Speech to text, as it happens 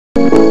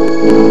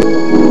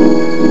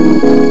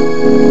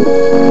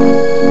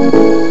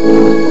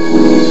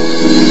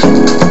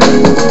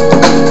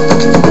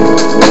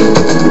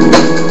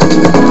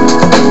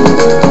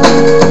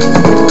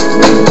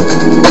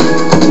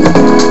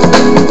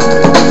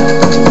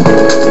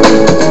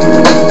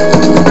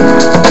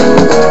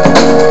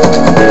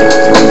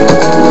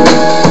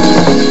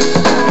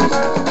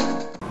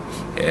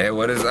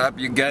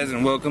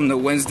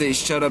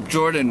today's Shut Up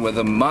Jordan, where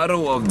the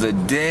motto of the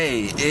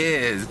day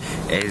is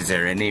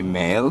there any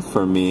mail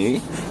for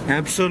me?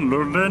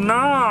 Absolutely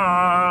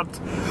not.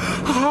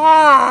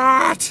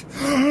 Hot!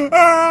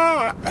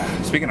 Ah!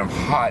 Speaking of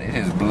hot, it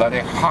is bloody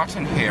hot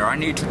in here. I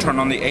need to turn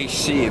on the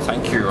AC.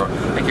 Thank you.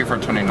 Thank you for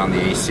turning on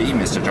the AC,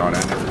 Mr.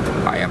 Jordan.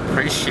 I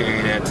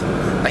appreciate it.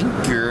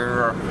 Thank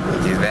you.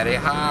 It is very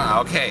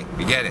hot. Okay,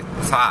 we get it.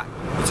 It's hot.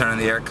 You turn on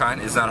the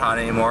aircon. It's not hot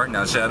anymore.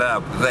 Now shut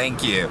up.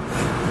 Thank you.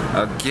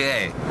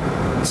 Okay.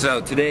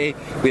 So today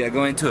we are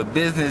going to a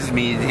business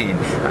meeting.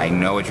 I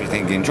know what you're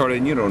thinking,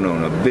 Jordan, you don't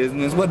know a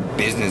business. What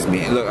business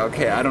meeting? Look,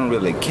 okay, I don't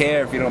really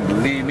care if you don't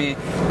believe me.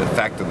 The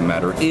fact of the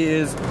matter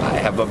is, I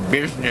have a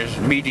business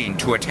meeting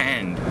to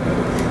attend.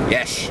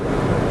 Yes.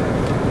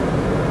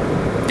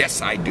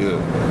 Yes, I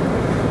do.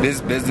 This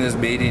business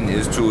meeting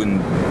is to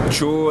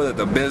ensure that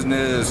the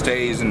business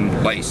stays in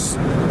place.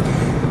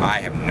 I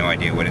have no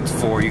idea what it's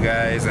for, you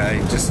guys. I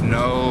just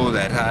know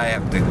that I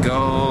have to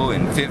go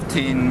in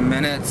 15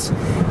 minutes,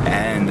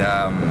 and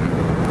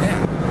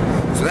yeah.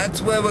 So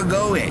that's where we're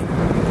going.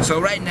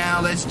 So right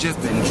now, let's just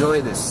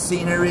enjoy the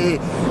scenery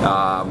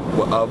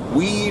of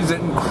weeds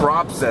and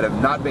crops that have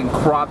not been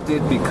cropped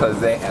because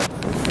they have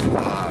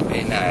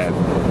been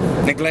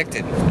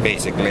neglected,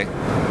 basically.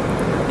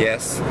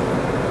 Yes.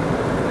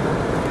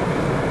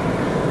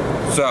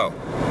 So,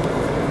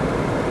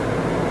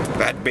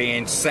 that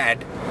being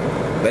said,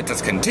 let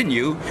us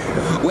continue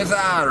with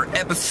our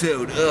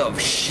episode of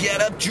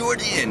Shut Up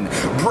Jordan,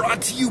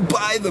 brought to you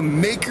by the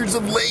makers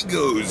of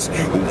Legos.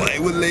 Why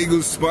would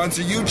Legos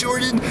sponsor you,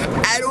 Jordan?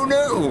 I don't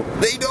know.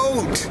 They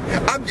don't.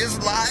 I'm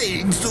just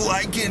lying so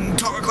I can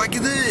talk like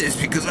this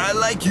because I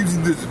like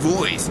using this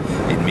voice.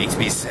 It makes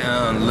me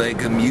sound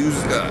like a movie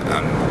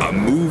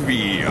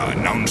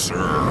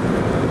announcer.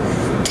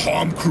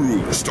 Tom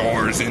Cruise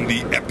stars in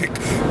the epic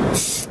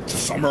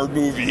summer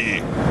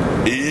movie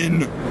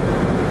in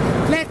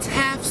Let's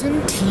Have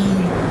Some Tea.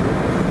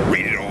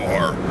 Rated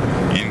R.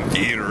 In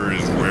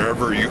theaters,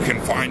 wherever you can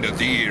find a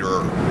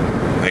theater.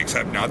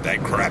 Except not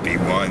that crappy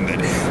one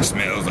that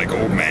smells like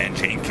old man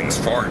Jenkins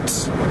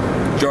farts.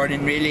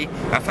 Jordan, really?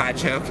 A fart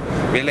joke?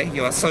 Really?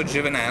 You are so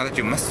juvenile that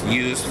you must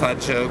use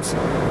fart jokes?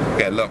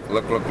 Okay, look.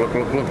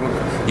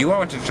 You are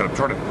watching Shut Up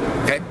Jordan,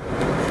 okay?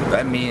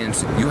 That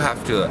means you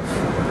have to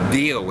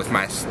deal with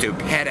my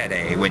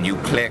stupidity when you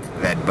click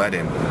that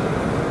button.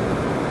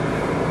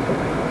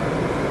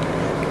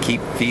 I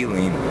keep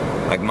feeling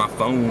like my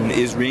phone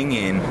is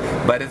ringing,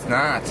 but it's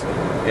not.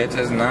 It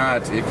is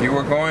not. If you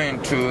were going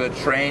to a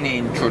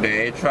training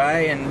today,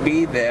 try and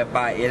be there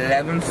by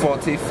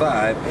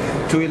 11:45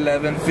 to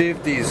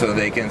 11:50 so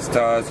they can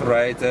start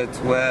right at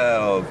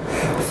 12.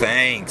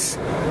 Thanks.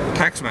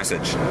 Text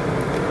message.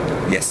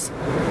 Yes.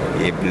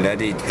 A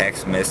bloody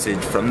text message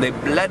from the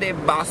bloody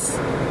boss.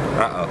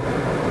 Uh-oh.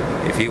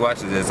 If he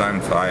watches this,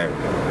 I'm fired.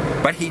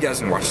 But he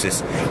doesn't watch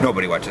this.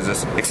 Nobody watches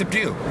this, except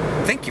you.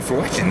 Thank you for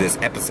watching this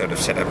episode of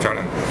Shut Up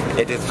Jordan.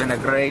 It has been a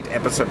great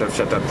episode of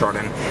Shut Up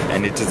Jordan,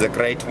 and it is a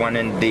great one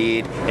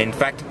indeed. In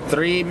fact,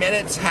 3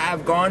 minutes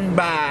have gone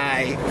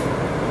by.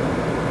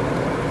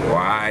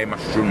 Why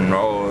must you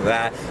know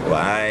that?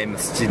 Why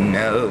must you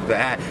know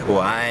that?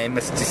 Why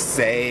must you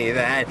say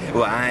that?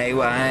 Why?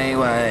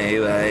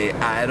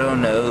 I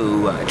don't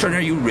know. Jordan,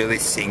 are you really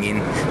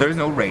singing? There's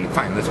no rate.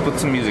 Fine, let's put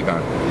some music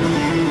on.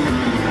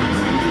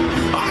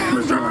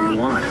 Whatever you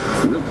want.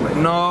 We'll play.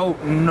 No.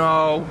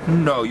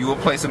 You will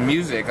play some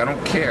music. I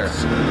don't care.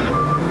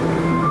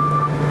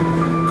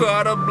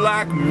 Got a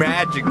black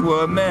magic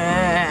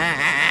woman.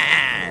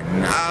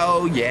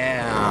 Oh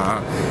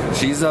yeah,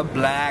 she's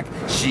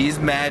she's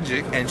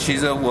magic, and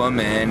she's a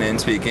woman.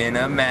 And speaking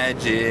of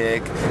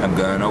magic, I'm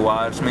gonna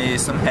watch me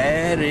some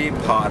Harry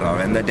Potter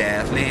and the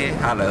Deathly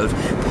Hallows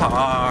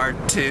Part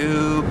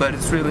 2, but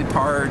it's really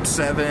Part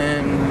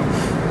 7.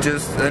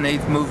 Just an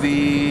 8th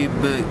movie,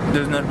 but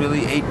there's not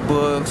really 8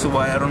 books, so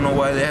I don't know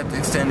why they have to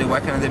extend it. Why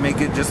can't they make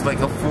it just like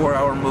a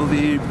 4-hour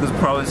movie? Because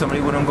probably somebody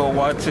wouldn't go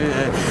watch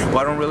it. Well,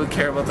 I don't really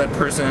care about that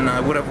person. I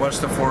would have watched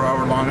the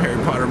 4-hour long Harry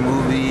Potter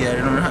movie. I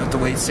don't have to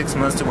wait 6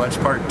 months to watch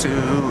Part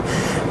 2.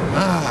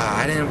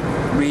 I didn't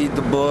read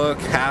the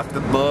book, half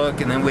the book,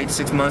 and then wait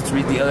 6 months to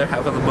read the other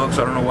half of the book,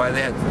 so I don't know why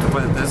they had to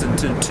put this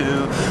into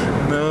 2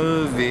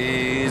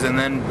 movies. And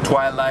then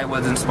Twilight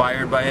was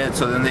inspired by it,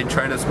 so then they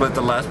tried to split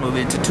the last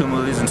movie into 2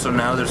 movies, and so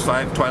now there's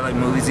 5 Twilight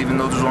movies, even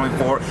though there's only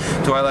 4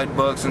 Twilight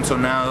books, and so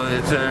now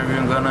it's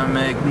even gonna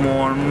make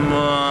more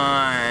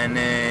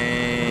money.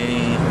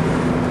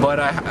 But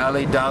I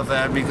highly doubt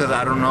that because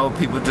I don't know,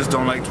 people just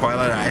don't like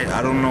Twilight.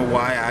 I don't know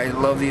why. I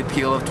love the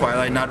appeal of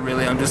Twilight. Not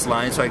really, I'm just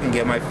lying so I can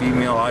get my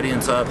female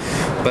audience up.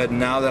 But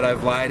now that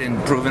I've lied and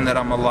proven that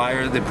I'm a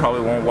liar, they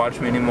probably won't watch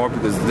me anymore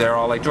because they're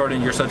all like,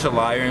 Jordan, you're such a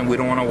liar and we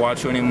don't want to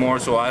watch you anymore.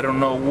 So I don't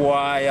know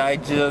why I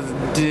just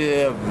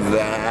did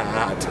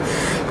that.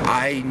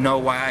 I know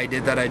why I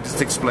did that. I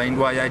just explained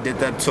why I did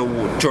that. So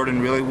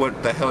Jordan, really,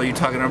 what the hell are you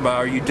talking about?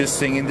 Are you just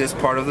singing this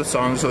part of the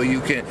song so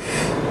you can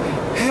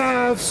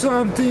have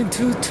something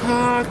to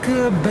talk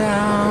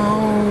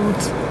about?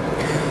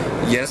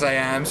 Yes, I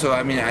am. So,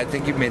 I mean, I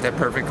think you made that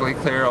perfectly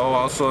clear. Oh,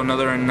 also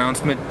another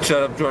announcement.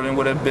 Shut Up Jordan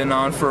would have been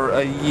on for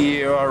a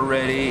year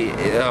already.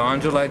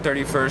 On July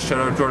 31st, Shut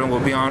Up Jordan will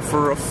be on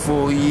for a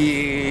full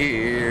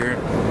year.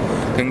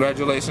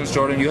 Congratulations,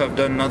 Jordan. You have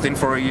done nothing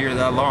for a year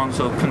that long,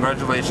 so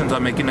congratulations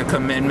on making a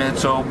commitment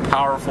so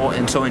powerful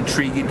and so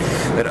intriguing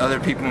that other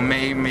people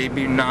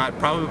maybe not,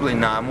 probably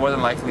not, more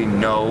than likely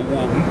no,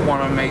 will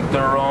want to make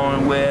their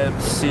own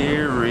web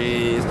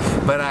series.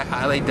 But I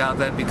highly doubt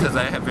that because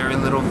I have very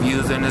little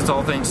views, and it's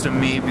all thanks to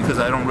me because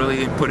I don't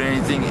really put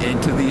anything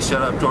into these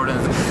Shut Up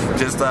Jordans.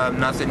 Just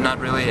nothing,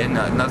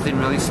 nothing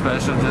really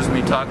special. Just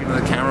me talking to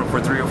the camera for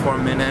 3 or 4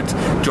 minutes.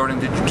 Jordan,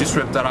 did you just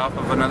rip that off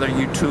of another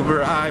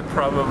YouTuber? I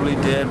probably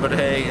did, but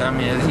hey, I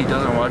mean, he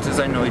doesn't watch this.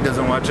 I know he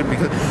doesn't watch it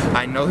because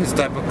I know his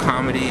type of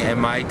comedy, and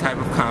my type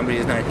of comedy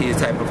is not his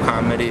type of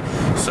comedy.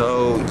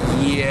 So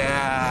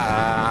yeah.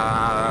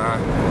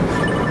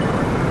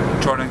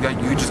 Jordan,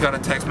 you just got a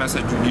text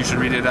message. You should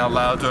read it out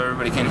loud so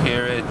everybody can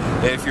hear it.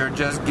 If you're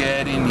just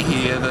getting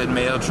here, the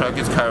mail truck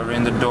is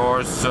covering the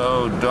door,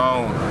 so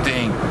don't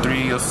think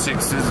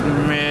 306 is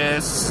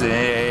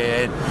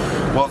missing.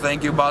 Well,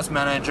 thank you, boss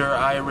manager.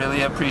 I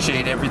really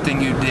appreciate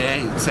everything you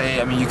did.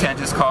 I mean, you can't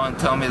just call and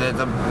tell me that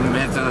the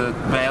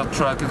mail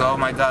truck is, oh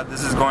my God,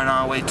 this is going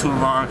on way too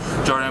long.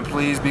 Jordan,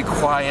 please be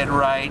quiet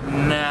right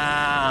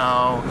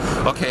now.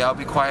 Okay, I'll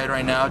be quiet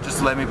right now.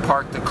 Just let me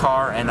park the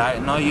car. And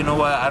you know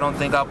what? I don't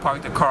think I'll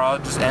park the car. I'll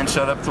just end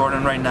Shut Up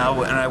Jordan right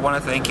now. And I want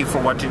to thank you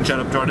for watching Shut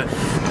Up Jordan.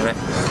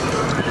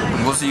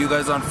 We'll see you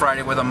guys on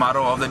Friday, where the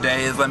motto of the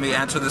day is, let me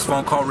answer this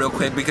phone call real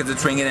quick because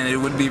it's ringing and it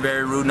would be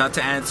very rude not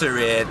to answer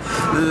it.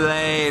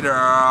 Later.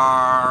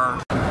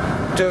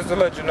 Just to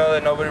let you know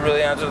that nobody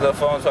really answered the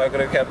phone, so I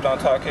could have kept on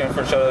talking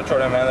for Shut Up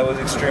Jordan. Man, that was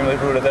extremely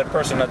rude of that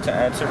person not to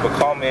answer, but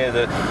call me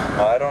that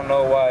I don't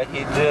know why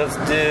he just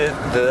did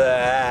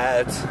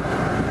that.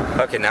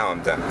 Okay, now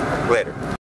I'm done. Later.